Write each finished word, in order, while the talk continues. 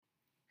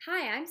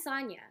Hi, I'm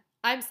Sonia,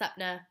 I'm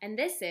Sapna. and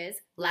this is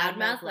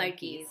Loudmouth Loudmouth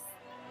Larkies.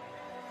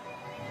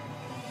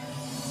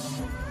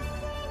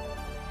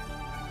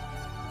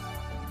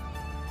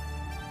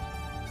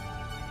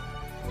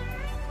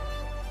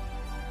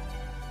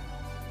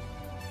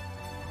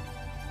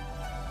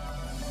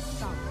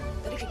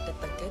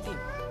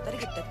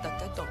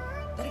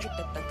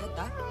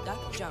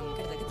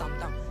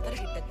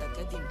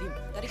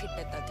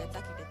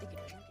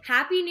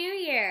 Happy New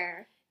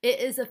Year! It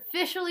is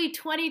officially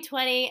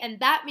 2020, and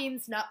that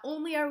means not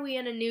only are we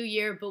in a new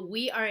year, but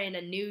we are in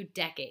a new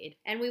decade.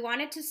 And we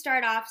wanted to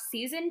start off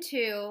season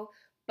 2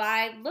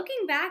 by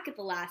looking back at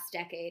the last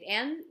decade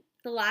and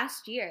the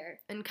last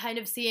year. And kind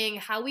of seeing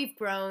how we've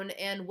grown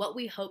and what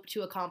we hope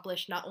to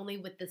accomplish not only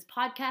with this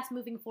podcast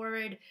moving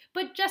forward,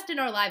 but just in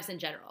our lives in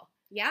general.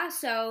 Yeah,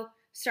 so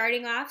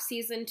starting off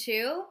season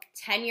 2,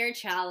 10-year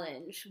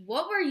challenge.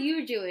 What were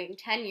you doing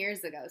 10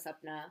 years ago,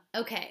 Sapna?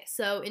 Okay,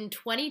 so in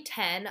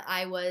 2010,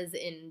 I was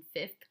in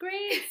 5th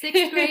grade,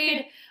 6th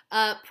grade,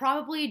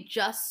 probably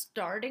just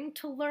starting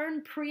to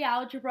learn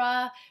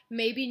pre-algebra,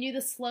 maybe knew the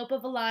slope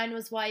of a line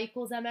was y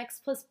equals mx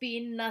plus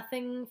b,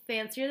 nothing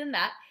fancier than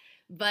that.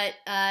 But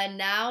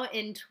now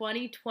in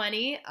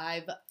 2020,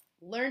 I've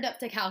learned up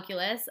to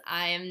calculus.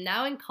 I am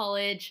now in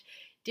college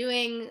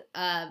doing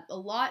a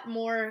lot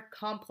more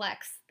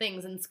complex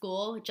things in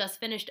school.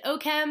 Just finished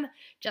OChem,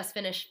 just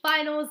finished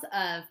finals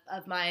of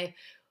my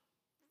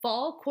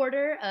fall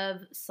quarter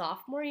of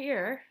sophomore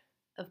year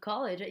of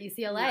college at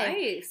UCLA.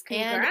 Nice,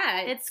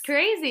 congrats. And it's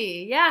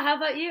crazy. Yeah, how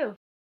about you?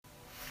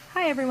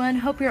 Hi everyone,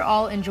 hope you're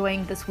all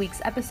enjoying this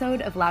week's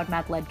episode of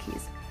Loudmouth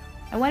Larkies.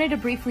 I wanted to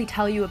briefly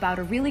tell you about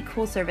a really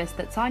cool service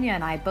that Sonia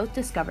and I both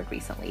discovered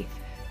recently.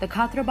 The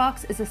Katra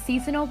Box is a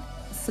seasonal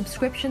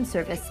subscription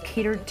service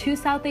catered to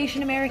South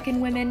Asian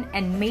American women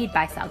and made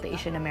by South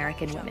Asian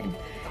American women.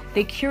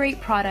 They curate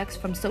products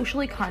from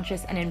socially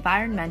conscious and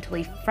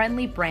environmentally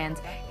friendly brands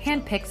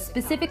handpicked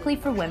specifically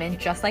for women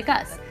just like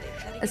us.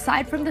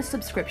 Aside from the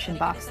subscription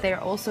box, they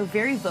are also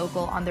very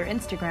vocal on their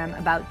Instagram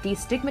about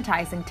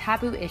destigmatizing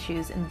taboo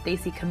issues in the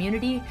Desi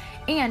community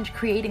and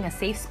creating a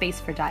safe space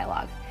for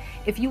dialogue.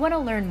 If you want to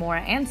learn more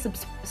and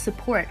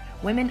support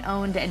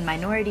women-owned and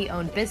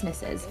minority-owned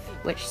businesses,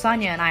 which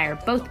Sonia and I are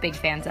both big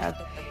fans of,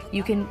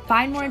 you can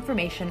find more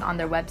information on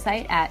their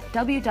website at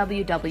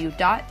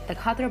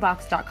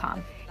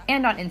www.thekatrabox.com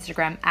and on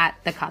Instagram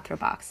at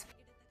thekatrabox.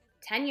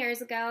 10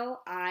 years ago,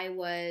 I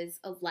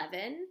was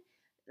 11.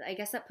 I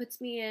guess that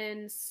puts me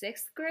in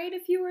 6th grade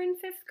if you were in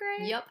 5th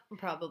grade? Yep,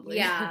 probably.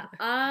 Yeah.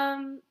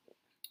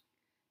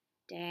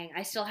 Dang,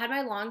 I still had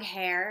my long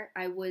hair.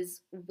 I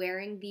was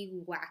wearing the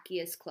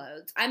wackiest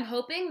clothes. I'm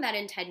hoping that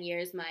in 10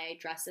 years my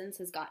dress sense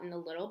has gotten a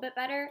little bit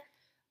better.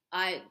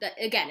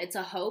 Again, it's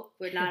a hope.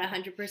 We're not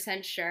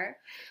 100% sure.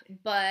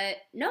 But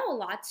no, a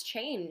lot's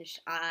changed.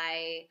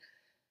 I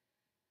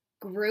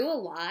grew a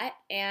lot,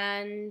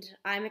 and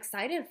I'm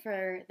excited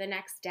for the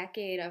next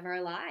decade of our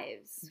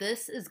lives.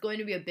 This is going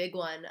to be a big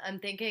one. I'm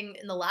thinking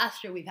in the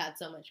last year we've had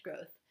so much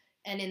growth.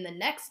 And in the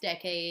next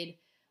decade,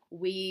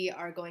 we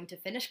are going to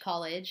finish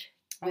college.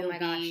 Oh my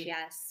gosh,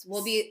 yes.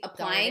 We'll be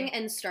applying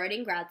and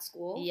starting grad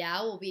school.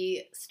 Yeah, we'll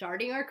be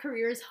starting our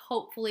careers.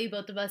 Hopefully,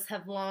 both of us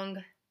have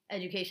long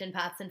education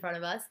paths in front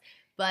of us.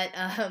 But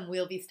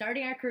we'll be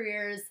starting our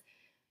careers,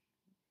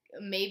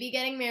 maybe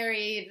getting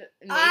married,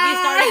 maybe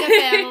starting a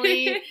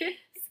family.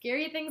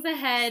 Scary things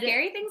ahead.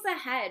 Scary things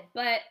ahead.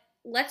 But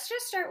let's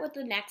just start with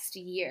the next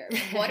year.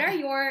 What are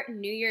your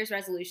New Year's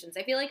resolutions?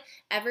 I feel like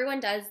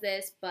everyone does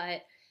this,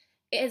 but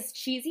as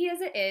cheesy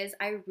as it is,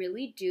 I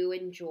really do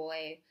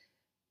enjoy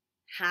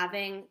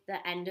having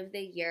the end of the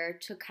year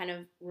to kind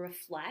of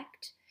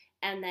reflect,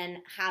 and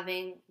then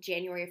having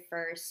January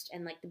 1st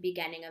and like the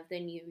beginning of the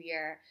new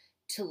year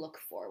to look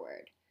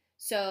forward.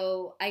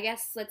 So I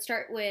guess let's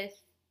start with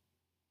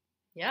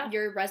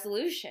your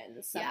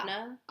resolutions, Sapna.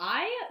 Yeah.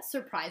 I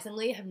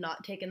surprisingly have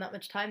not taken that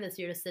much time this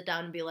year to sit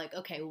down and be like,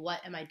 okay,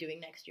 what am I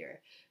doing next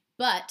year?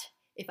 But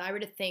if I were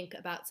to think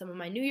about some of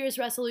my New Year's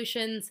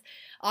resolutions,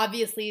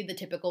 obviously the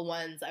typical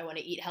ones, I want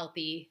to eat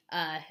healthy,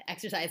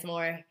 exercise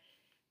more,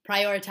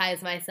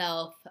 prioritize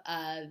myself,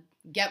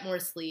 get more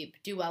sleep,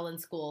 do well in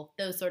school,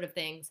 those sort of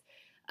things.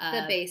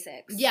 The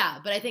basics. Yeah,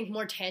 but I think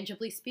more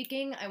tangibly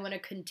speaking, I want to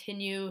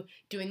continue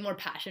doing more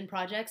passion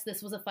projects.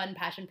 This was a fun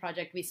passion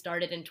project we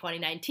started in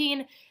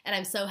 2019, and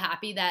I'm so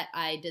happy that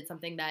I did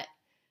something that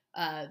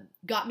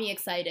got me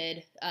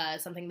excited,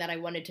 something that I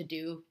wanted to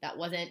do that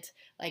wasn't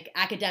like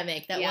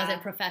academic, that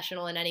wasn't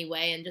professional in any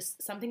way, and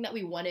just something that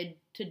we wanted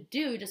to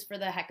do just for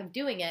the heck of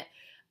doing it.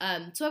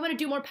 So I want to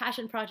do more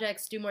passion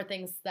projects, do more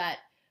things that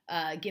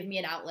give me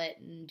an outlet,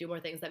 and do more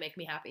things that make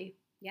me happy.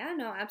 Yeah,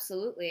 no,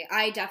 absolutely.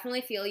 I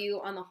definitely feel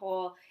you on the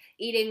whole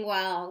eating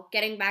well,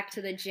 getting back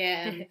to the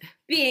gym,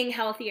 being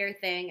healthier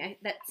thing.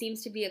 That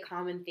seems to be a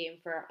common theme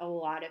for a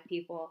lot of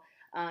people.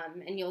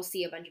 And you'll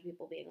see a bunch of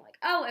people being like,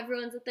 oh,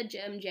 everyone's at the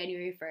gym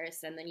January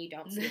 1st, and then you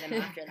don't see them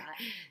after that.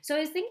 So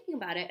I was thinking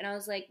about it, and I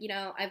was like, you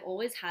know, I've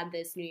always had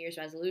this New Year's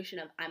resolution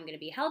of I'm going to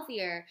be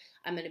healthier,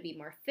 I'm going to be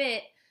more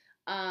fit.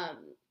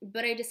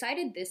 But I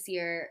decided this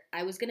year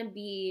I was going to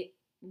be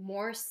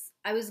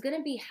I was going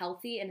to be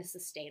healthy in a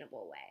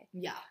sustainable way.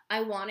 Yeah.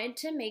 I wanted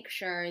to make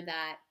sure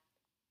that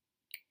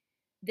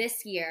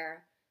this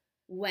year,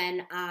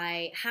 when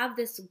I have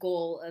this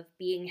goal of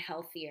being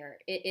healthier,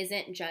 it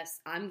isn't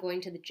just I'm going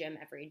to the gym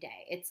every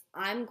day. It's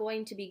I'm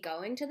going to be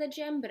going to the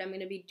gym, but I'm going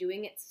to be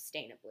doing it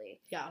sustainably.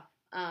 Yeah.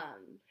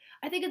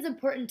 I think it's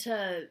important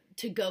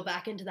to go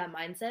back into that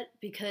mindset,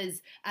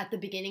 because at the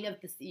beginning of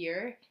this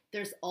year,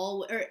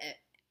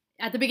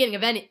 at the beginning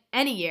of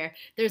any year,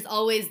 there's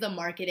always the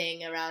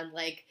marketing around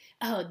like,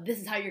 oh, this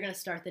is how you're going to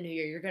start the new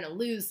year. You're going to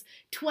lose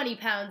 20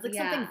 pounds, like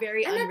something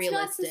very unrealistic. And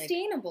that's not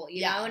sustainable,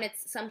 you know? And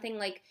it's something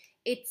like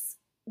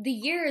the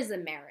year is a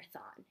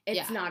marathon.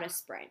 It's not a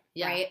sprint,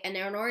 right? And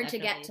in order to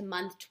get to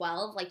month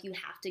 12, like you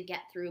have to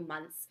get through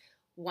months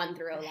 1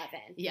 through 11.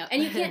 Yeah.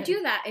 And you can't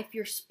do that if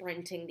you're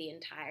sprinting the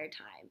entire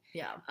time.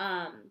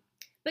 Yeah.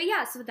 But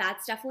yeah, so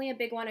that's definitely a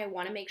big one. I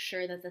want to make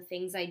sure that the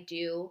things I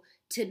do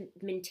to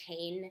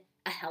maintain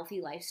a healthy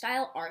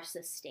lifestyle are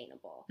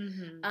sustainable.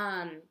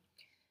 Mm-hmm.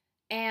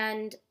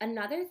 And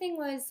another thing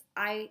was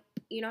I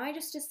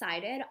just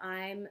decided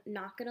I'm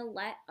not going to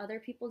let other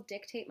people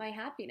dictate my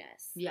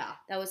happiness. Yeah.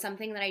 That was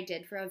something that I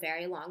did for a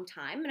very long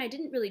time, and I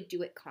didn't really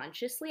do it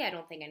consciously. I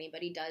don't think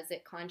anybody does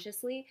it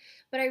consciously,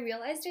 but I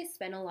realized I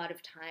spent a lot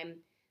of time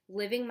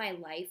living my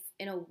life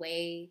in a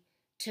way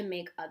to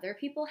make other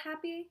people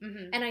happy,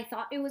 and I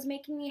thought it was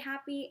making me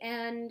happy,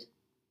 and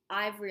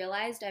I've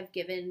realized I've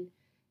given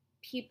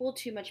people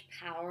too much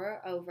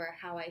power over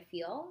how I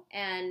feel,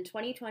 and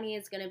 2020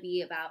 is going to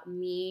be about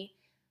me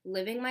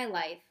living my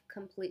life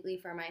completely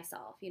for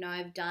myself. You know,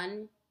 I've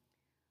done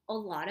a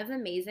lot of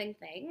amazing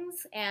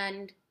things,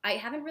 and I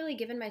haven't really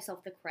given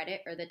myself the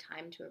credit or the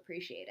time to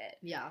appreciate it.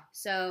 Yeah.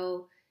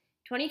 So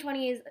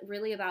 2020 is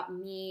really about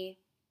me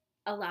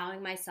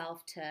allowing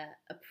myself to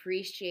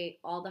appreciate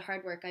all the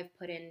hard work I've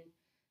put in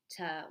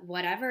to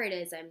whatever it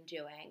is I'm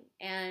doing,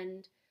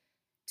 and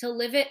to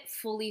live it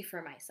fully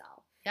for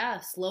myself. Yeah,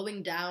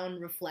 slowing down,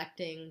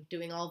 reflecting,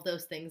 doing all of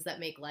those things that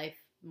make life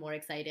more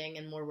exciting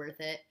and more worth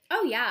it.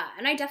 Oh, yeah.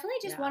 And I definitely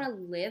just want to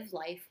live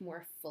life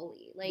more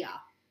fully. Like,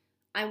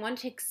 I want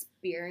to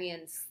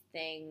experience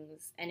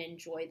things and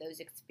enjoy those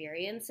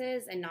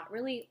experiences and not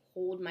really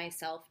hold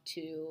myself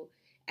to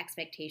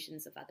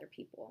expectations of other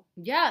people.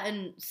 Yeah,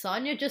 and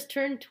Sonia just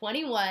turned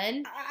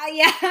 21.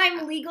 Yeah,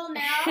 I'm legal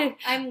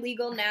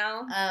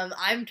now.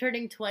 I'm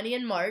turning 20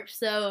 in March,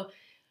 so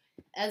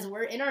as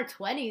we're in our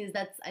 20s,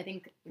 that's, I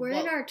think... We're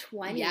in our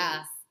 20s.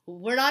 Yeah.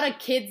 We're not a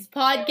kids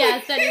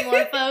podcast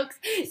anymore, folks.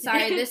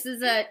 Sorry, this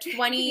is a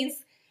 20s...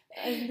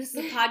 this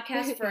is a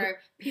podcast for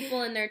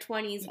people in their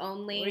 20s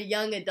only. We're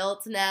young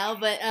adults now,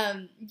 but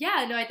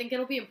I think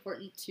it'll be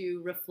important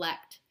to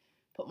reflect,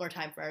 put more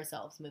time for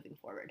ourselves moving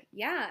forward.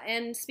 Yeah,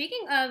 and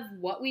speaking of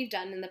what we've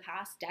done in the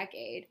past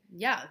decade,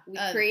 we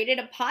created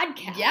a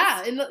podcast.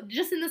 Yeah,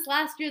 just in this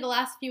last year, the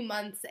last few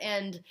months,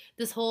 and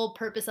this whole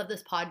purpose of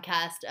this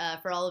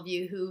podcast, for all of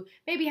you who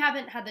maybe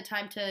haven't had the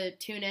time to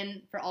tune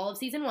in for all of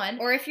season 1.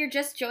 Or if you're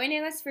just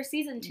joining us for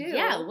season 2.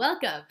 Yeah,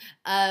 welcome.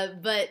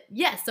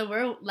 So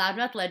we're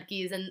Loudmouth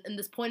Ledkeys, and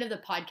this point of the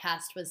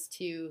podcast was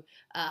to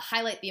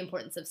highlight the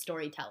importance of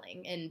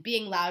storytelling and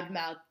being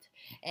loudmouthed,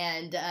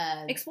 and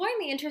exploring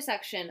the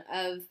intersection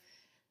of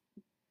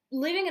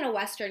living in a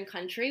Western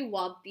country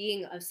while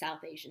being of South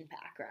Asian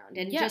background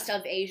and just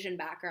of Asian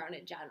background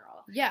in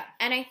general. Yeah.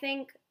 And I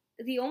think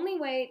the only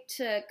way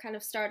to kind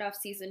of start off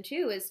season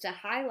 2 is to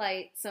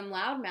highlight some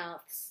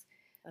loudmouths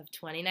of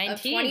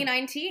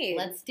 2019.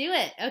 Let's do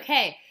it.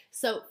 Okay.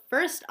 So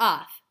first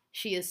off,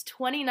 she is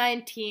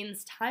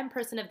 2019's Time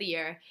Person of the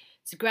Year.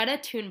 It's Greta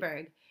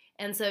Thunberg.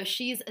 And so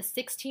she's a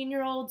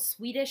 16-year-old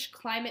Swedish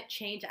climate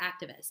change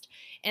activist.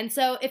 And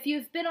so if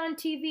you've been on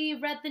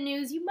TV, read the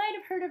news, you might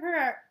have heard of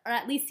her or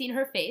at least seen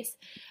her face,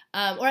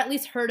 or at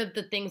least heard of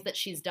the things that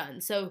she's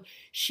done. So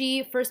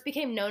she first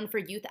became known for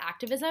youth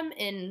activism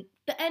in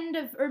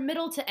the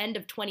middle to end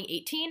of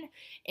 2018.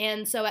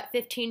 And so at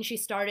 15, she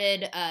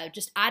started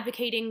just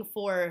advocating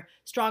for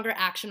stronger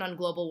action on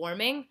global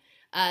warming.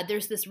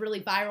 There's this really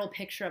viral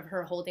picture of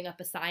her holding up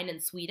a sign in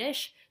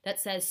Swedish that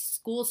says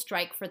 "School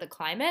Strike for the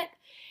Climate."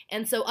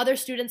 And so other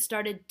students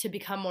started to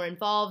become more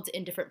involved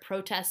in different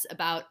protests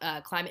about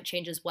climate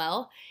change as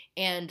well.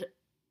 And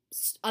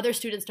other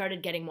students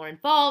started getting more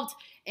involved,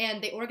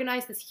 and they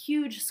organized this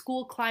huge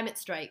school climate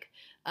strike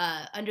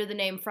under the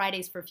name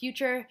Fridays for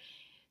Future.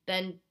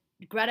 Then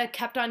Greta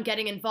kept on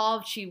getting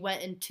involved. She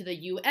went into the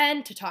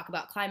UN to talk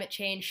about climate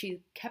change.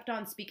 She kept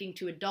on speaking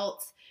to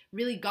adults,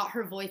 really got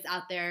her voice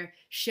out there,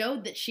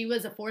 showed that she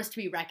was a force to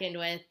be reckoned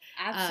with.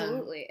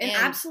 Absolutely. An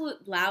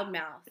absolute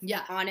loudmouth.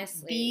 Yeah.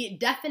 Honestly. The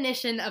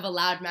definition of a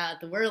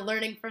loudmouth. We're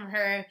learning from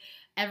her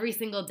every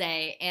single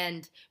day.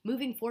 And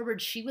moving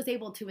forward, she was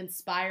able to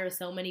inspire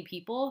so many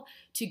people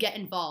to get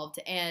involved.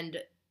 And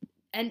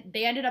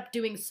they ended up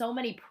doing so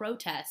many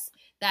protests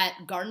that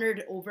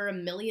garnered over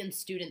 1 million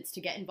students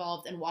to get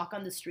involved and walk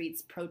on the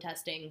streets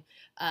protesting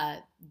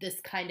this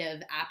kind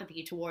of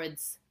apathy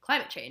towards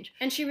climate change.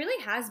 And she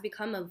really has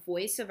become a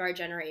voice of our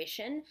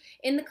generation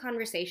in the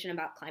conversation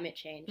about climate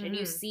change. And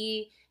you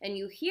see and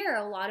you hear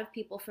a lot of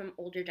people from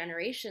older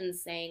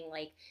generations saying,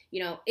 like,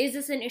 you know, is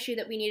this an issue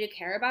that we need to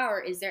care about, or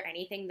is there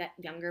anything that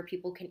younger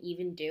people can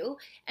even do?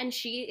 And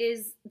she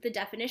is the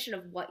definition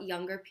of what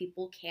younger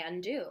people can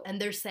do. And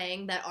they're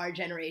saying that our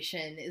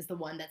generation is the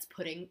one that's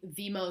putting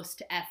the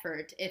most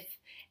effort, if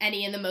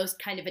any, and the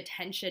most kind of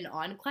attention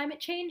on climate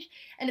change.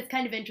 And it's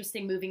kind of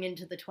interesting moving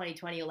into the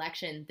 2020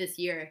 election this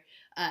year,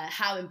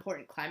 how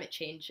important climate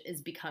change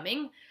is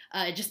becoming,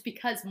 just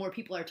because more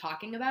people are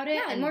talking about it.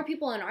 Yeah, and more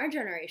people in our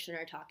generation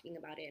are talking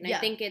about it. And I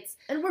think it's...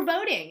 And we're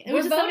voting.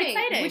 We're voting,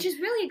 which is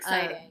really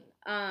exciting.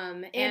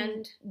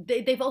 And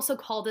they've also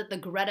called it the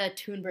Greta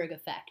Thunberg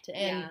effect.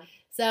 And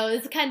so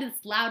it's kind of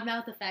this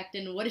loudmouth effect,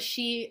 and what is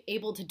she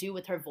able to do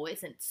with her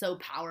voice? And it's so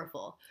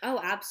powerful. Oh,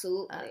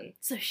 absolutely.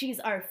 So she's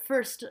our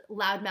first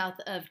loudmouth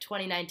of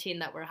 2019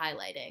 that we're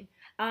highlighting.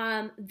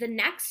 The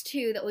next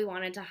two that we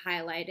wanted to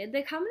highlight,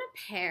 they come in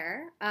a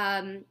pair.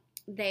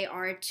 They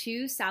are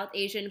two South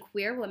Asian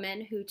queer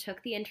women who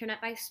took the internet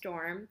by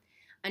storm,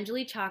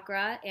 Anjali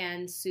Chakra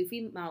and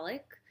Sufi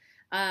Malik.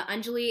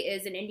 Anjali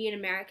is an Indian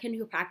American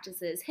who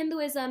practices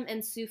Hinduism,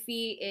 and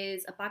Sufi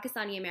is a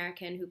Pakistani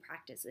American who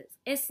practices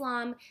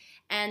Islam,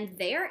 and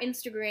they are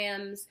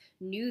Instagram's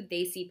new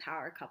Desi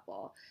power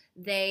couple.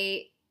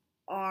 They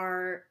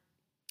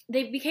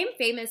became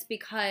famous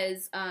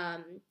because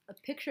a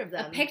picture of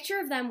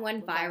them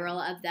went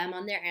viral of them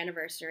on their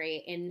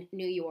anniversary in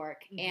New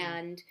York,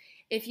 and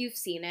if you've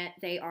seen it,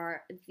 they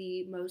are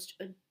the most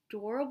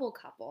adorable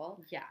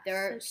couple. Yeah,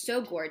 they're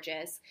so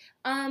gorgeous,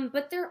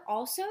 but they're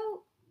also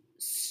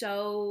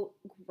so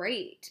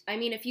great. I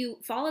mean, if you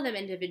follow them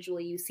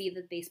individually, you see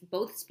that they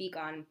both speak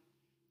on,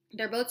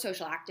 they're both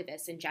social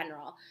activists in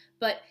general,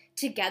 but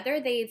together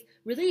they've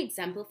really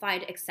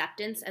exemplified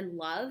acceptance and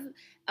love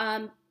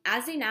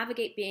as they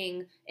navigate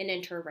being an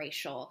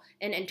interracial,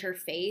 an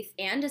interfaith,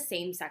 and a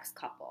same-sex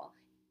couple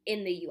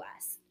in the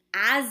U.S.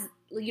 as,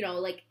 you know,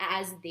 like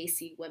as they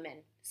see women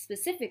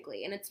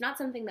specifically. And it's not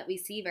something that we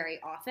see very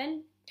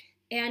often.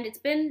 And it's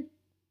been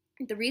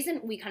the reason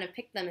we kind of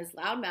picked them as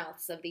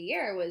loudmouths of the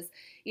year was,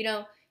 you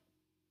know,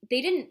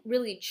 they didn't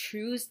really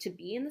choose to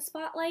be in the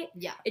spotlight.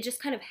 Yeah. It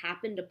just kind of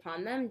happened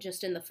upon them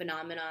just in the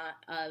phenomena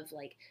of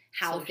like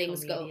how social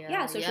things media. go.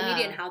 Yeah, social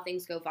media and how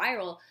things go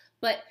viral.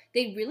 But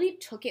they really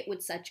took it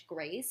with such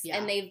grace,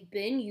 and they've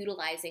been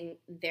utilizing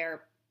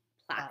their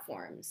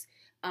platforms.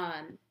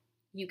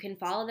 You can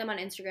follow them on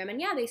Instagram,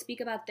 and they speak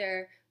about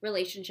their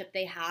relationship.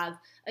 They have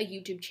a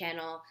YouTube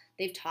channel.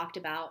 They've talked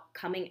about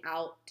coming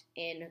out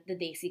in the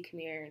Desi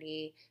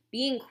community,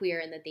 being queer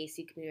in the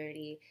Desi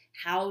community,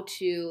 how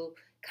to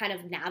kind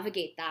of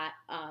navigate that.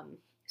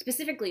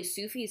 Specifically,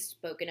 Sufi's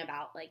spoken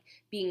about like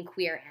being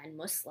queer and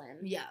Muslim.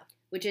 Yeah.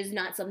 Which is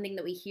not something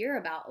that we hear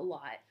about a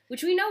lot,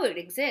 which we know it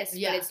exists,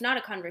 but it's not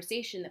a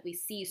conversation that we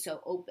see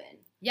so open.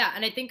 Yeah,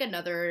 and I think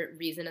another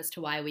reason as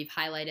to why we've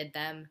highlighted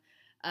them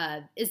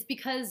is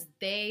because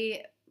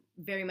they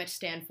very much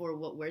stand for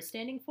what we're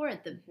standing for,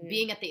 at the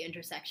being at the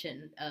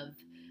intersection of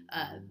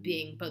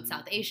being both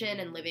South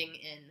Asian and living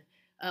in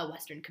a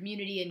Western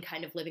community, and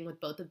kind of living with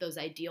both of those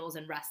ideals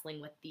and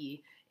wrestling with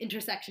the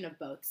intersection of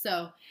both.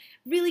 So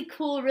really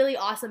cool, really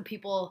awesome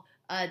people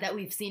that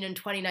we've seen in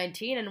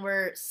 2019, and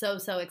we're so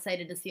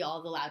excited to see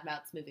all the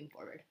loudmouths moving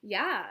forward.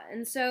 Yeah,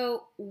 and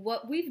so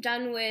what we've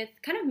done with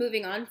kind of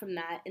moving on from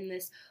that in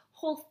this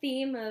whole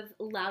theme of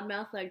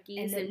loudmouth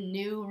ladkis and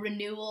new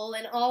renewal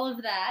and all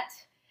of that,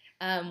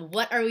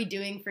 what are we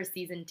doing for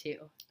season 2?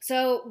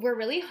 So we're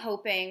really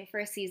hoping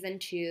for season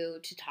 2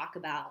 to talk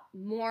about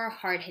more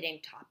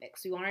hard-hitting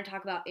topics. We want to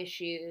talk about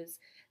issues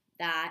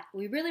that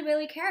we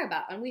really care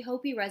about, and we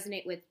hope you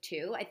resonate with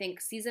too. I think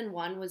season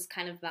 1 was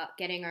kind of about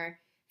getting our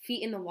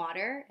feet in the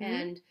water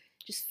and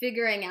just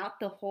figuring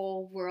out the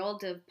whole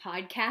world of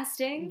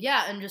podcasting.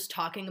 Yeah, and just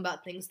talking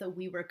about things that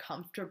we were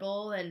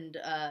comfortable and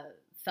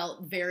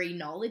felt very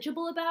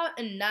knowledgeable about.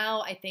 And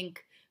now I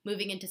think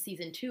moving into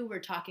season 2, we're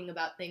talking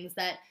about things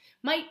that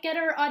might get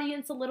our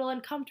audience a little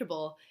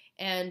uncomfortable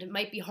and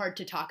might be hard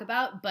to talk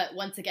about. But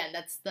once again,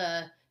 that's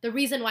the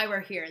reason why we're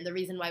here and the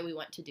reason why we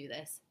want to do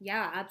this.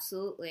 Yeah,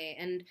 absolutely.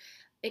 And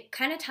it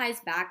kind of ties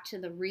back to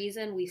the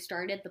reason we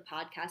started the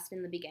podcast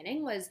in the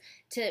beginning, was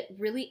to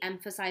really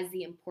emphasize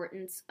the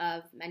importance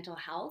of mental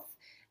health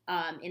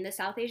in the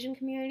South Asian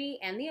community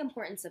and the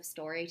importance of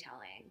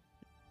storytelling.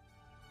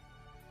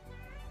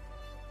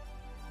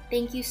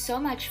 Thank you so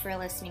much for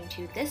listening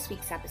to this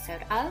week's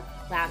episode of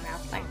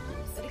Loudmouth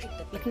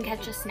Ladkis. You can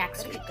catch us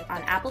next week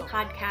on Apple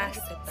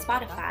Podcasts,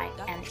 Spotify,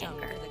 and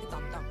Anchor.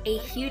 A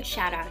huge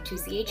shout out to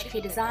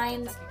ZHK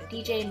Designs,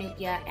 DJ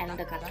Nupia, and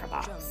the Gutter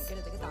Box.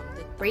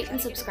 Rate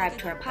and subscribe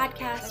to our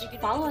podcast,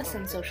 follow us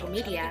on social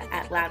media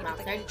at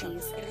Loudmouth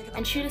Ladkis,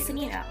 and shoot us an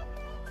email.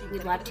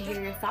 We'd love to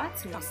hear your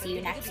thoughts, and we'll see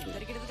you next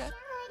week.